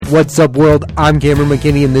What's up, world? I'm Cameron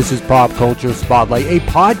McKinney, and this is Pop Culture Spotlight, a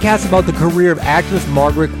podcast about the career of actress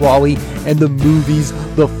Margaret Qualley and the movies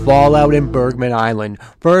The Fallout and Bergman Island.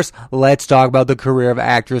 First, let's talk about the career of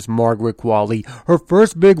actress Margaret Qualley. Her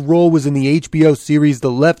first big role was in the HBO series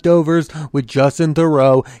The Leftovers with Justin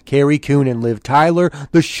Theroux, Carrie Coon, and Liv Tyler.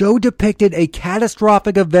 The show depicted a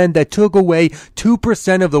catastrophic event that took away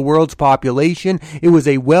 2% of the world's population. It was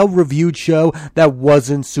a well-reviewed show that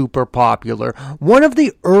wasn't super popular. One of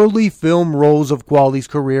the early film roles of Qualley's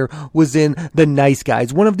career was in The Nice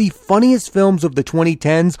Guys, one of the funniest films of the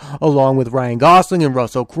 2010s, along with Ryan Gosling and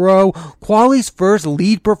Russell Crowe. Qualley's first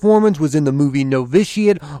lead performance was in the movie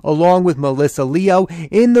Novitiate, along with Melissa Leo.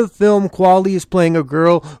 In the film, Qualley is playing a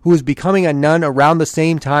girl who is becoming a nun around the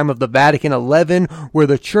same time of the Vatican XI, where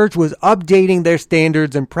the church was updating their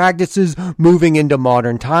standards and practices, moving into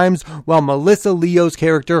modern times, while Melissa Leo's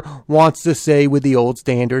character wants to stay with the old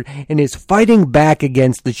standard and is fighting back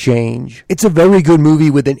against the change. It's a very good movie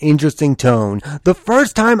with an interesting tone. The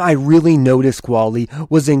first time I really noticed Qualley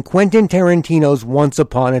was in Quentin Tarantino's Once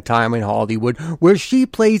Upon a Time in Hollywood, where she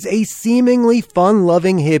plays a seemingly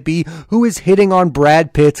fun-loving hippie who is hitting on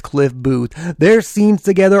Brad Pitt's Cliff Booth. Their scenes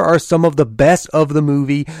together are some of the best of the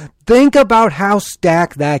movie. Think about how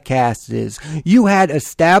stacked that cast is. You had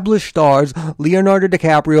established stars Leonardo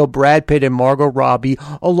DiCaprio, Brad Pitt, and Margot Robbie,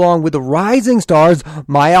 along with rising stars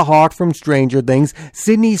Maya Hawke from Stranger Things,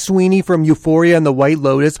 Sydney Sweeney from Euphoria and The White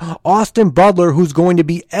Lotus, Austin Butler, who's going to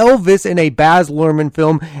be Elvis in a Baz Luhrmann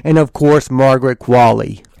film, and of course Margaret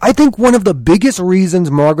Qualley. I think one of the biggest reasons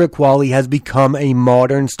Margaret Qualley has become a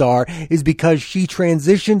modern star is because she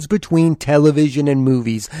transitions between television and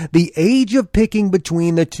movies. The age of picking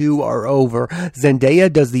between the two are over.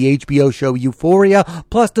 Zendaya does the HBO show Euphoria,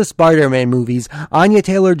 plus the Spider-Man movies. Anya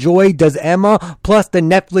Taylor-Joy does Emma, plus the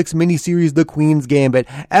Netflix miniseries The Queen's Gambit.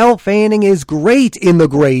 Elle Fanning is great in The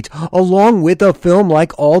Great, along with a film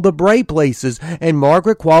like All the Bright Places. And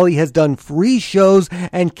Margaret Qualley has done free shows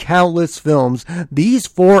and countless films. These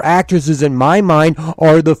four actresses, in my mind,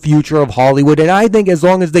 are the future of Hollywood, and I think as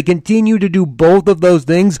long as they continue to do both of those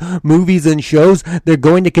things, movies and shows, they're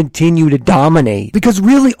going to continue to dominate. Because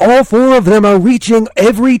really, all four of them are reaching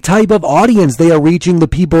every type of audience. They are reaching the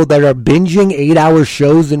people that are binging 8-hour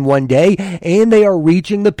shows in one day, and they are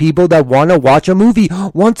reaching the people that want to watch a movie.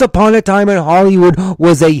 Once Upon a Time in Hollywood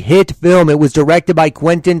was a hit film. It was directed by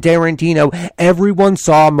Quentin Tarantino. Everyone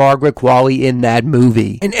saw Margaret Qualley in that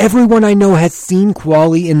movie. And everyone I know has seen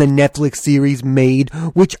Qualley in the Netflix series Made,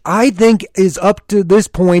 which I think is up to this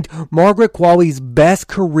point Margaret Qualley's best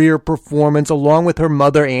career performance, along with her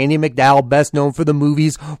mother Andie MacDowell, best known for the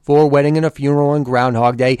movies For a Wedding and a Funeral and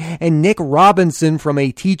Groundhog Day, and Nick Robinson from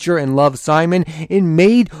A Teacher and Love, Simon. In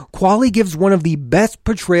Made, Qualley gives one of the best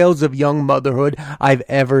portrayals of young motherhood I've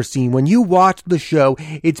ever seen. When you watch the show,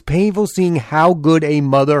 it's painful seeing how good a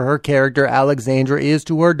mother her character Alexandra is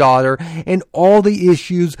to her daughter and all the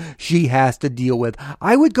issues she has to deal with.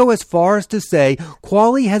 I would go as far as to say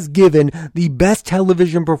Qualley has given the best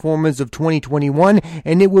television performance of 2021,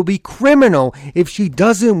 and it will be criminal if she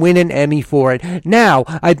doesn't win an Emmy for it. Now,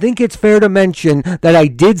 I think it's fair to mention that I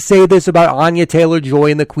did say this about Anya Taylor-Joy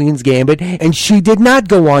in The Queen's Gambit, and she did not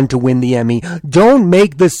go on to win the Emmy. Don't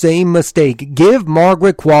make the same mistake. Give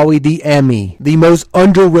Margaret Qualley the Emmy. The most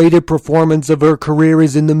underrated performance of her career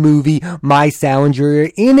is in the movie My Salinger.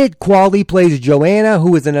 In it, Qualley plays Joanna,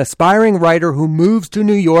 who is an aspiring writer who moves to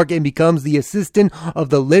New York and becomes the assistant of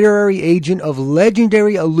the literary agent of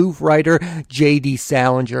legendary aloof writer J.D.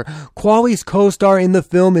 Salinger. Qualley's co-star in the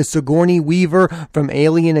film is Sigourney Weaver from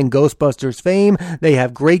Alien and Ghostbusters fame. They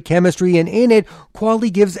have great chemistry, and in it,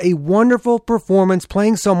 Qualley gives a wonderful performance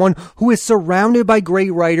playing someone who is surrounded by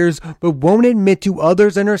great writers but won't admit to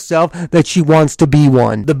others and herself that she wants to be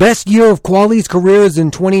one. The best year of Qualley's career is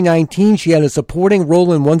in 2019. She had a supporting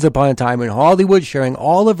role in Once Upon a Time in Hollywood, sharing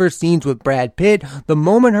all of her scenes with Brad Pitt. The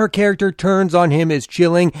moment her character turns on him is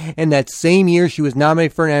chilling, and that same year she was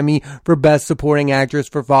nominated for an Emmy for Best Supporting Actress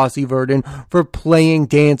for Fosse Verdon for playing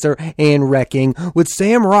Dancer and Wrecking, with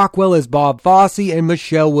Sam Rockwell as Bob Fosse and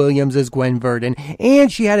Michelle Williams as Gwen Verdon.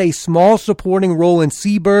 And she had a small supporting role in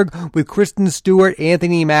Seberg with Kristen Stewart,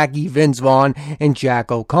 Anthony Mackie, Vince Vaughn, and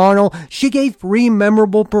Jack O'Connell. She gave 3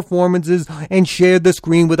 memorable performances and shared the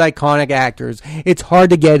screen with iconic actors. It's hard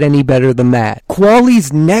to get any better than that.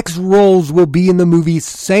 Qualley's next roles will be in the movies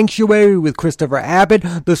Sanctuary with Christopher Abbott,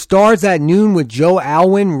 The Stars at Noon with Joe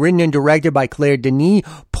Alwyn, written and directed by Claire Denis,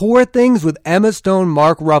 Poor Things with Emma Stone,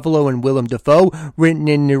 Mark Ruffalo, and Willem Dafoe, written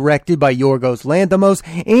and directed by Yorgos Lanthimos,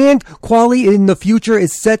 and Qualley in the future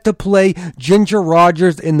is set to play Ginger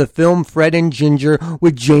Rogers in the film Fred and Ginger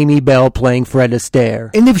with Jamie Bell playing Fred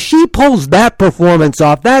Astaire. And if she pulls that performance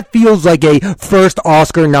off, that feels like a first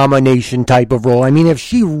Oscar nomination type of role. I mean, if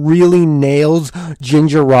she really nails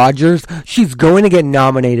Ginger Rogers, she's going to get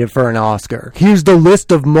nominated for an Oscar. Here's the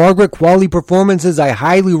list of Margaret Qualley performances I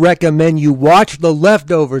highly recommend you watch: The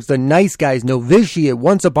Leftovers, The Nice Guys, Novitiate,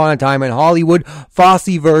 Once Upon a Time in Hollywood,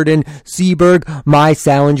 Fosse Verdon, Seberg, My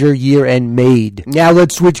Salinger Year, and Maid. Now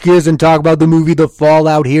let's switch gears and talk about the movie The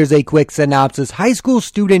Fallout. Here's a quick synopsis. High school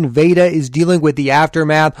student Veda is dealing with the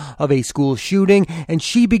aftermath of a school shooting, and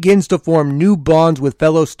she begins to form new bonds with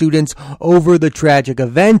fellow students over the tragic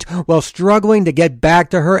event while struggling to get back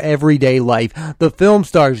to her everyday life. The film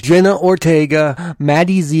stars Jenna Ortega,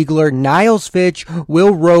 Maddie Ziegler, Niles Fitch,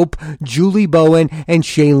 Will Rope, Julie Bowen, and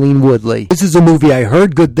Shailene Woodley. This is a movie I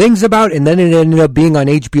heard good things about, and then it ended up being on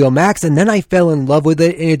HBO Max, and then I fell in love with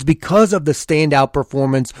it, and it's because of the standout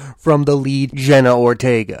performance from the lead, Jenna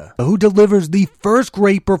Ortega, who delivers the first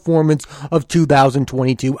great performance of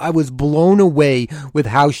 2022. I was blown away with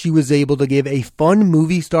how she was able to give a fun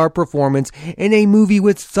movie star performance in a movie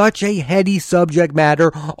with such a heady subject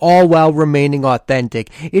matter, all while remaining authentic.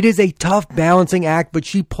 It is a tough balancing act, but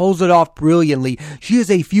she pulls it off brilliantly. She is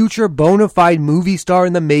a future bona fide movie star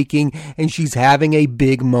in the making, and she's having a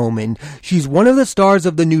big moment. She's one of the stars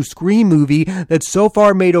of the new Scream movie that so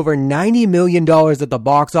far made over $90 million at the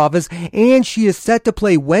box office, and she is set to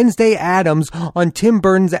play Wednesday Addams on Tim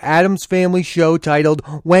Burton's Addams Family show titled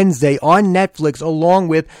Wednesday on Netflix, along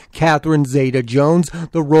with Catherine Zeta-Jones.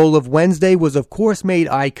 The role of Wednesday was of course made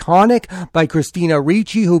iconic by Christina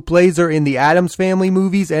Ricci, who plays her in the Addams Family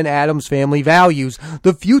movies and Addams Family Values.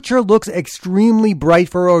 The future looks extremely bright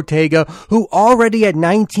for Ortega, who already at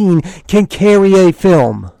 19 can carry a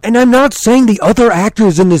film. And I'm not saying the other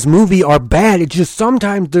actors in this movie are bad, it's just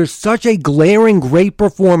sometimes there's such a glaring great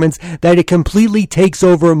performance that it completely takes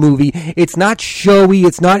over a movie. It's not showy,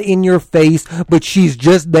 it's not in your face, but she's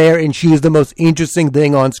just there and she is the most interesting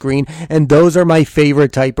thing on screen, and those are my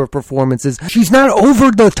favorite type of performances. She's not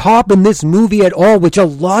over the top in this movie at all, which a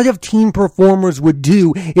lot of teen performers would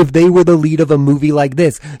do if they were the lead of a movie like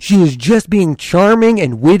this. She is just being charming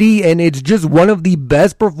and witty, and it's just one of the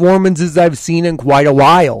best performances I've seen in quite a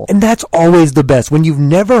while. And that's always the best, when you've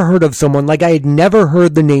never heard of someone, like I had never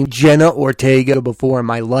heard the name Jenna Ortega before in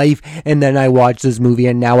my life, and then I watched this movie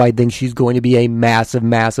and now I think she's going to be a massive,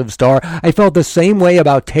 massive star. I felt the same way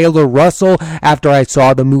about Taylor Russell after I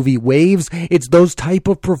saw the movie Waves. It's those type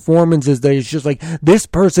of performances that it's just like, this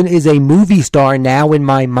person is a movie star now in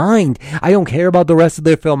my mind. I don't care about the rest of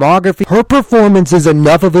their filmography. Her performance is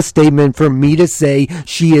enough of a statement for me to say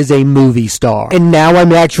she is a movie star. And now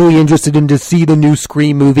I'm actually interested in to see the new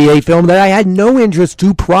Scream movie, a film that I had no interest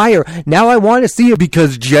to prior. Now I want to see it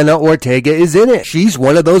because Jenna Ortega is in it. She's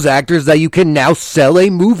one of those actors that you can now sell a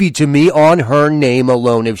movie to me on her name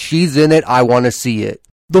alone. If she's in it, I want to see it.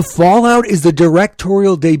 The Fallout is the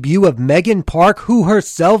directorial debut of Megan Park, who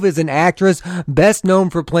herself is an actress best known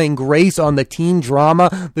for playing Grace on the teen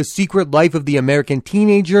drama The Secret Life of the American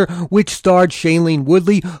Teenager, which starred Shailene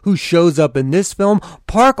Woodley, who shows up in this film.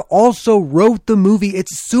 Park also wrote the movie.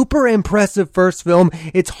 It's super impressive first film.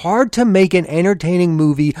 It's hard to make an entertaining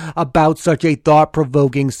movie about such a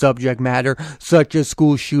thought-provoking subject matter, such as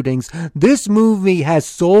school shootings. This movie has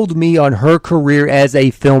sold me on her career as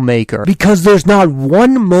a filmmaker, because there's not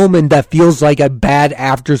one moment that feels like a bad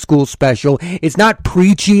after-school special. It's not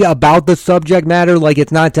preachy about the subject matter, like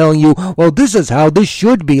it's not telling you, well, this is how this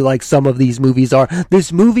should be, like some of these movies are.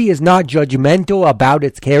 This movie is not judgmental about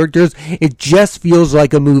its characters. It just feels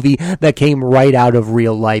like a movie that came right out of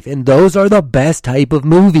real life, and those are the best type of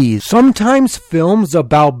movies. Sometimes films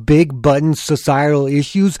about big button societal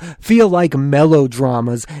issues feel like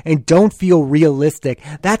melodramas and don't feel realistic.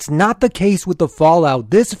 That's not the case with The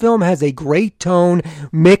Fallout. This film has a great tone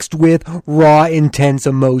mixed with raw, intense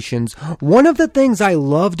emotions. One of the things I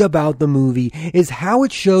loved about the movie is how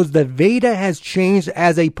it shows that Veda has changed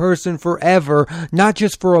as a person forever, not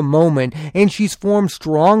just for a moment, and she's formed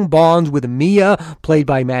strong bonds with Mia, played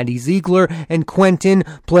by Maddie Ziegler, and Quentin,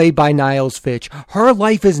 played by Niles Fitch. Her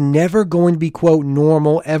life is never going to be, quote,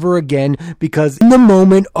 normal ever again, because in the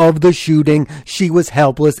moment of the shooting, she was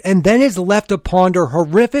helpless, and then is left to ponder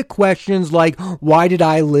horrific questions like, why did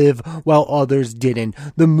I live while others didn't?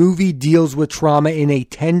 The movie deals with trauma in a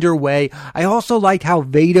tender way. I also like how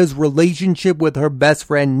Veda's relationship with her best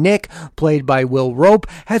friend Nick, played by Will Rope,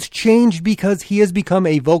 has changed because he has become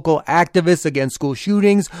a vocal activist against school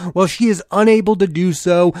shootings, while she is unable to do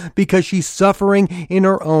so because she's suffering in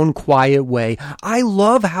her own quiet way. I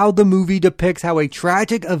love how the movie depicts how a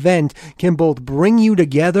tragic event can both bring you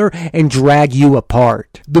together and drag you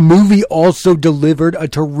apart. The movie also delivered a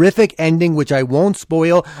terrific ending, which I won't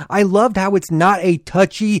spoil. I loved how it's not a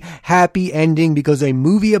touchy, happy ending, because a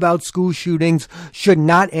movie about school shootings should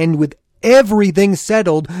not end with everything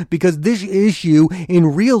settled, because this issue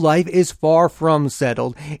in real life is far from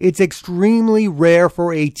settled. It's extremely rare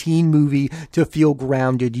for a teen movie to feel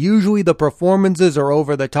grounded. Usually the performances are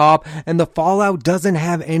over the top, and the fallout doesn't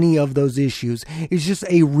have any of those issues. It's just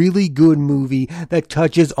a really good movie that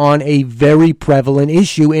touches on a very prevalent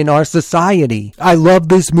issue in our society. I love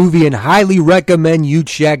this movie and highly recommend you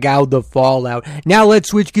check out The Fallout. Now let's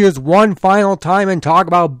switch gears one final time and talk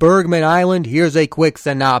about Bergman Island. Here's a quick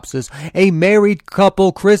synopsis. A married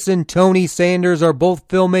couple, Chris and Tony Sanders, are both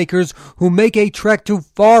filmmakers who make a trek to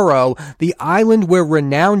Faro, the island where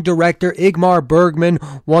renowned director Ingmar Bergman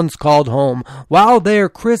once called home. While there,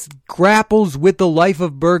 Chris grapples with the life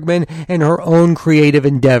of Bergman and her own creative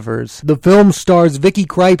endeavors. The film stars Vicky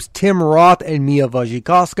Krieps, Tim Roth, and Mia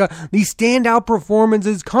Wasikowska. The standout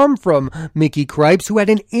performances come from Vicky Krieps, who had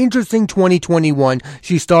an interesting 2021.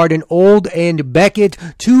 She starred in Old and Beckett,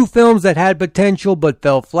 two films that had potential but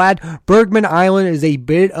fell flat. Bergman Island is a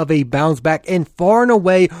bit of a bounce back and far and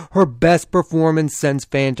away her best performance since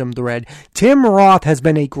Phantom Thread. Tim Roth has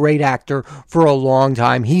been a great actor for a long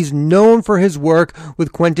time. He's known for his work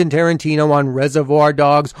with Quentin Tarantino on Reservoir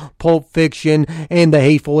Dogs, Pulp Fiction, and The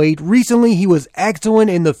Hateful Eight. Recently, he was excellent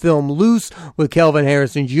in the film Loose with Kelvin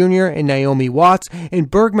Harrison Jr. and Naomi Watts. In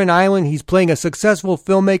Bergman Island, he's playing a successful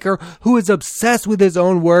filmmaker who is obsessed with his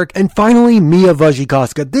own work. And finally, Mia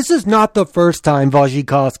Wasikowska. This is not the first time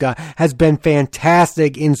Wasikowska has been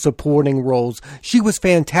fantastic in supporting roles. She was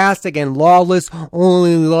fantastic in Lawless,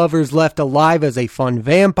 Only Lovers Left Alive as a fun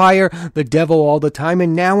vampire, The Devil All the Time,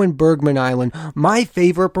 and now in Bergman Island. My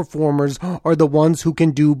favorite performers are the ones who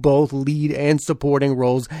can do both lead and supporting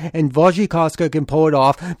roles, and Wasikowska can pull it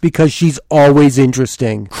off because she's always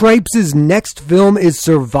interesting. Krieps' next film is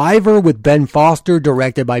Survivor with Ben Foster,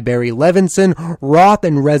 directed by Barry Levinson, Roth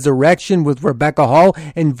in Resurrection with Rebecca Hall,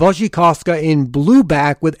 and Wasikowska in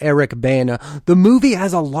Blueback with Eric Bana. The movie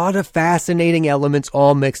has a lot of fascinating elements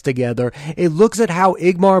all mixed together. It looks at how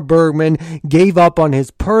Ingmar Bergman gave up on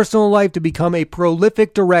his personal life to become a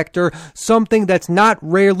prolific director, something that's not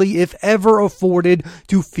rarely, if ever, afforded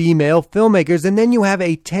to female filmmakers. And then you have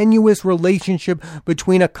a tenuous relationship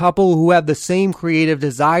between a couple who have the same creative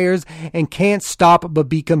desires and can't stop but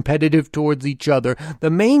be competitive towards each other. The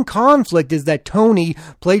main conflict is that Tony,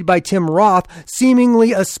 played by Tim Roth,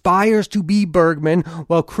 seemingly aspires to be Bergman,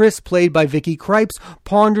 while Chris, played by Vicky Krieps,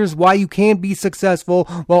 ponders why you can't be successful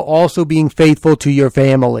while also being faithful to your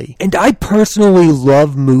family. And I personally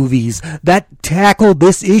love movies that tackle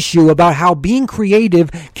this issue about how being creative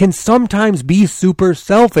can sometimes be super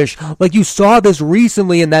selfish. Like you saw this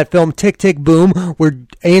recently in that film Tick, Tick, Boom, where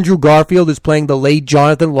Andrew Garfield is playing the late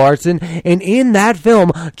Jonathan Larson, and in that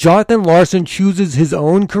film, Jonathan Larson chooses his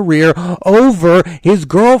own career over his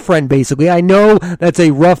girlfriend, basically. I know that's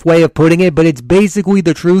a rough way of putting it, but it's basically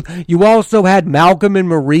the truth. You also had Malcolm and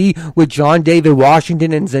Marie with John David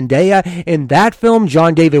Washington and Zendaya. In that film,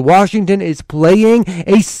 John David Washington is playing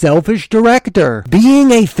a selfish director.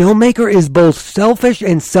 Being a filmmaker is both selfish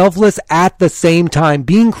and selfless at the same time.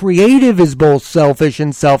 Being creative is both selfish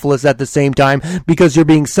and selfless at the same time, because you're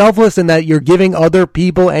being selfless in that you're giving other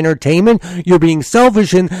people entertainment. You're being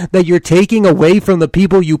selfish in that you're taking away from the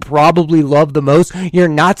people you probably love the most. You're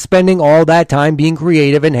not spending all that time being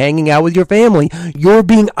creative and hanging out with your family. You're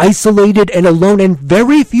being isolated and alone, and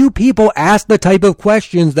very few people ask the type of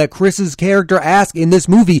questions that Chris's character asked in this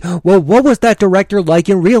movie. Well, what was that director like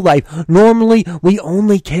in real life? Normally, we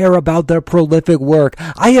only care about their prolific work.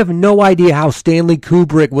 I have no idea how Stanley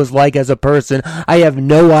Kubrick was like as a person. I have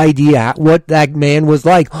no idea what that man was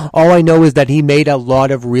like. All I know is that he made a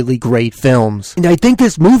lot of really great films. And I think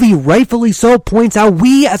this movie, rightfully so, points out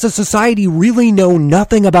we as a society really know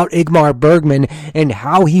nothing about Ingmar Bergman and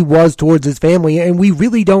how he was towards his family, and we really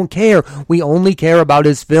really don't care. We only care about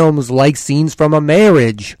his films like Scenes from a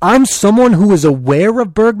Marriage. I'm someone who is aware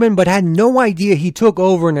of Bergman but had no idea he took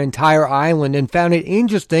over an entire island, and found it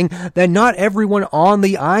interesting that not everyone on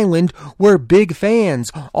the island were big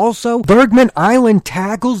fans. Also, Bergman Island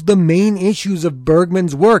tackles the main issues of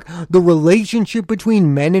Bergman's work, the relationship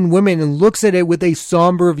between men and women, and looks at it with a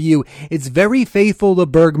somber view. It's very faithful to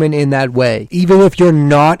Bergman in that way. Even if you're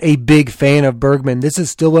not a big fan of Bergman, this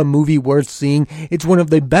is still a movie worth seeing. It's one of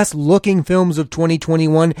the best looking films of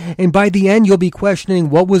 2021, and by the end you'll be questioning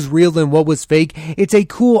what was real and what was fake. It's a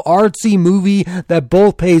cool artsy movie that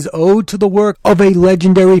both pays ode to the work of a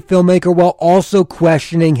legendary filmmaker while also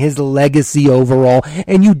questioning his legacy overall,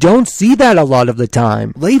 and you don't see that a lot of the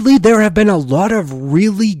time. Lately there have been a lot of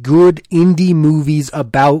really good indie movies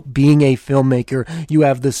about being a filmmaker. You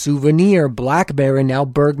have The Souvenir, Black Bear, and now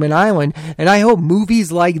Bergman Island, and I hope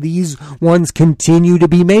movies like these ones continue to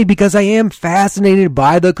be made because I am fascinated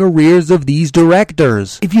by the careers of these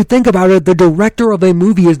directors. If you think about it, the director of a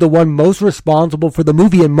movie is the one most responsible for the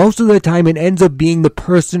movie, and most of the time it ends up being the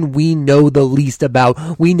person we know the least about.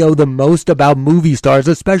 We know the most about movie stars,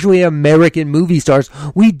 especially American movie stars.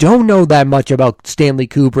 We don't know that much about Stanley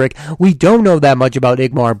Kubrick. We don't know that much about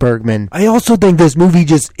Ingmar Bergman. I also think this movie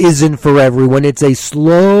just isn't for everyone. It's a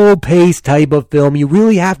slow-paced type of film. You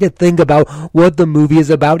really have to think about what the movie is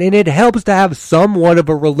about, and it helps to have somewhat of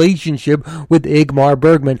a relationship with Ingmar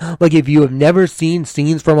Bergman. Like, if you have never seen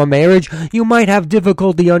Scenes from a Marriage, you might have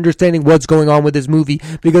difficulty understanding what's going on with this movie,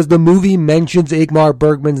 because the movie mentions Ingmar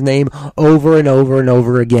Bergman's name over and over and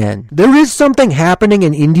over again. There is something happening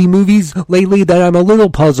in indie movies lately that I'm a little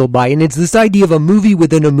puzzled by, and it's this idea of a movie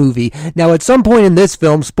within a movie. Now, at some point in this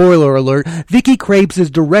film, spoiler alert, Vicky Krieps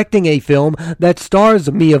is directing a film that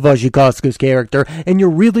stars Mia Wasikowska's character, and you're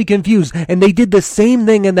really confused. And they did the same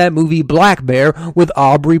thing in that movie Black Bear with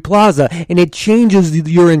Aubrey Plaza, and it changes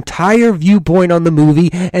your entire viewpoint on the movie,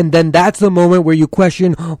 and then that's the moment where you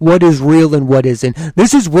question what is real and what isn't.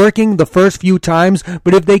 This is working the first few times,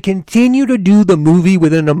 but if they continue to do the movie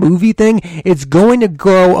within a movie thing, it's going to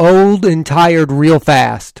grow old and tired real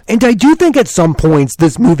fast. And I do think at some points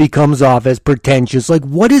this movie comes off as pretentious. Like,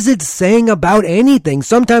 what is it saying about anything?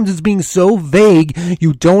 Sometimes it's being so vague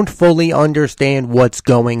you don't fully understand what's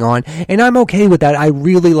going on, and I'm okay with that. I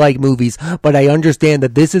really like movies, but I understand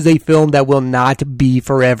that this is a film that will not be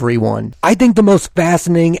for everyone. I think the most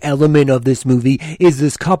fascinating element of this movie is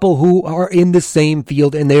this couple who are in the same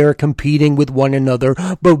field and they are competing with one another,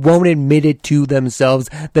 but won't admit it to themselves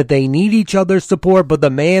that they need each other's support. But the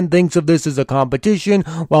man thinks of this as a competition,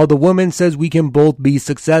 while the woman says we can both be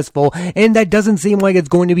successful, and that doesn't seem like it's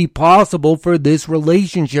going to be possible for this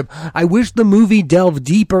relationship. I wish the movie delved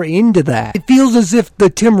deeper into that. It feels as if the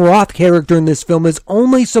Tim Roth character in this film is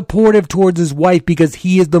only supportive towards his wife because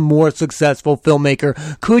he is the more successful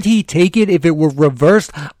filmmaker. Could he take it if it were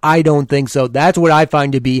reversed? I don't think so. That's what I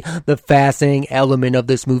find to be the fascinating element of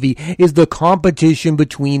this movie, is the competition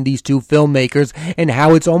between these two filmmakers and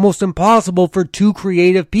how it's almost impossible for two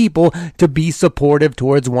creative people to be supportive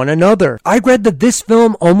towards one another. I read that this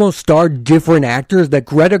film almost starred different actors, that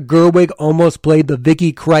Greta Gerwig almost played the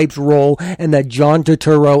Vicky Krieps role and that John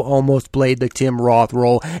Turturro almost played the Tim Roth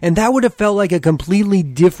role, and that would have felt like a completely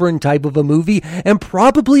different type of a movie, and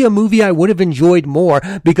probably a movie I would have enjoyed more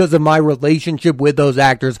because of my relationship with those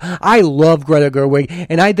actors. I love Greta Gerwig,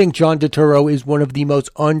 and I think John Turturro is one of the most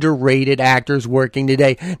underrated actors working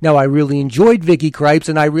today. Now, I really enjoyed Vicky Krieps,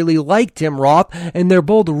 and I really like Tim Roth, and they're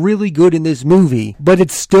both really good in this movie, but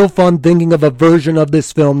it's still fun thinking of a version of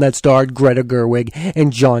this film that starred Greta Gerwig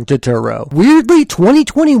and John Turturro. Weirdly,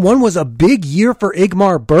 2021 was a big year for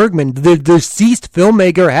Ingmar Bergman. The deceased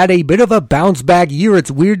filmmaker had a bit of a bounce back year.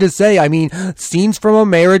 It's weird to say. I mean, Scenes from a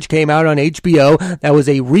Marriage came out on HBO. That was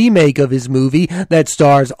a remake of his movie that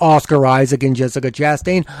stars Oscar Isaac and Jessica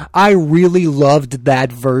Chastain. I really loved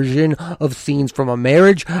that version of Scenes from a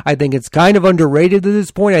Marriage. I think it's kind of underrated at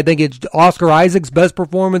this point. I think it's Oscar Isaac's best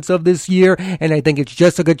performance of this year, and I think it's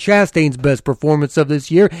Jessica Chastain's best performance of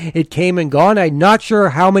this year. It came and gone. I'm not sure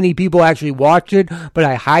how many people actually watched it, but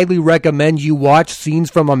I highly recommend you watch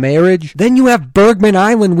Scenes from a Marriage. Then you have Bergman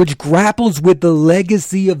Island, which grapples with the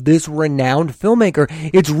legacy of this renowned filmmaker.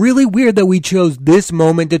 It's really weird that we chose this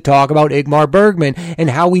moment to talk about Ingmar Bergman and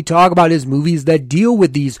how we talk about his movies that deal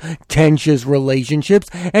with these tenuous relationships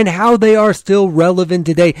and how they are still relevant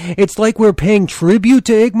today. It's like we're paying tribute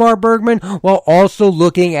to Ingmar Bergman while also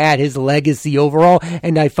looking at his legacy overall,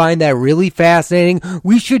 and I find that really fascinating.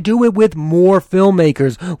 We should do it with more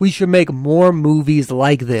filmmakers. We should make more movies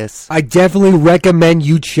like this. I definitely recommend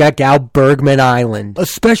you check out Bergman Island,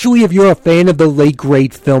 especially if you're a fan of the late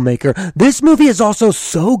great filmmaker. This movie is also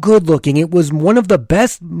so good looking. It was one of the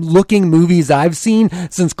best looking movies I've seen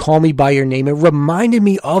since Call Me By Your Name. It reminded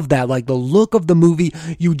me of that, like the look of the movie.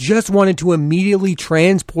 You just wanted to immediately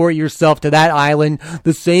transport yourself to that island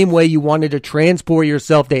the same way you wanted to transport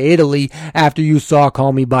yourself to Italy after you saw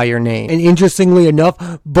Call Me By Your Name. And interestingly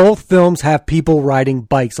enough, both films have people riding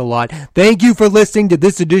bikes a lot. Thank you for listening to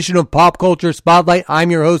this edition of Pop Culture Spotlight.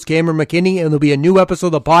 I'm your host, Cameron McKinney, and there'll be a new episode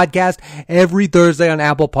of the podcast every Thursday on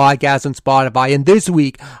Apple Podcasts and Spotify. And this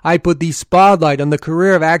week, I put the spotlight on the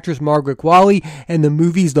career of actress Margaret Qualley and the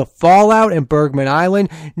movies The Fallout and Bergman Island.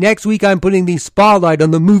 Next week, I'm putting the spotlight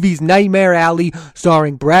on the movies Nightmare Alley,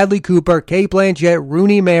 starring Bradley Cooper, Cate Blanchett,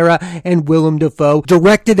 Rooney Mara, and Willem Dafoe,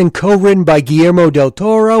 directed and co-written by Guillermo del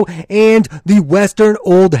Toro, and the Western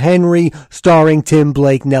Old Henry, starring Tim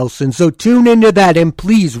Blake Nelson. So tune into that and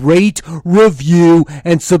please rate, review,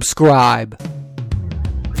 and subscribe.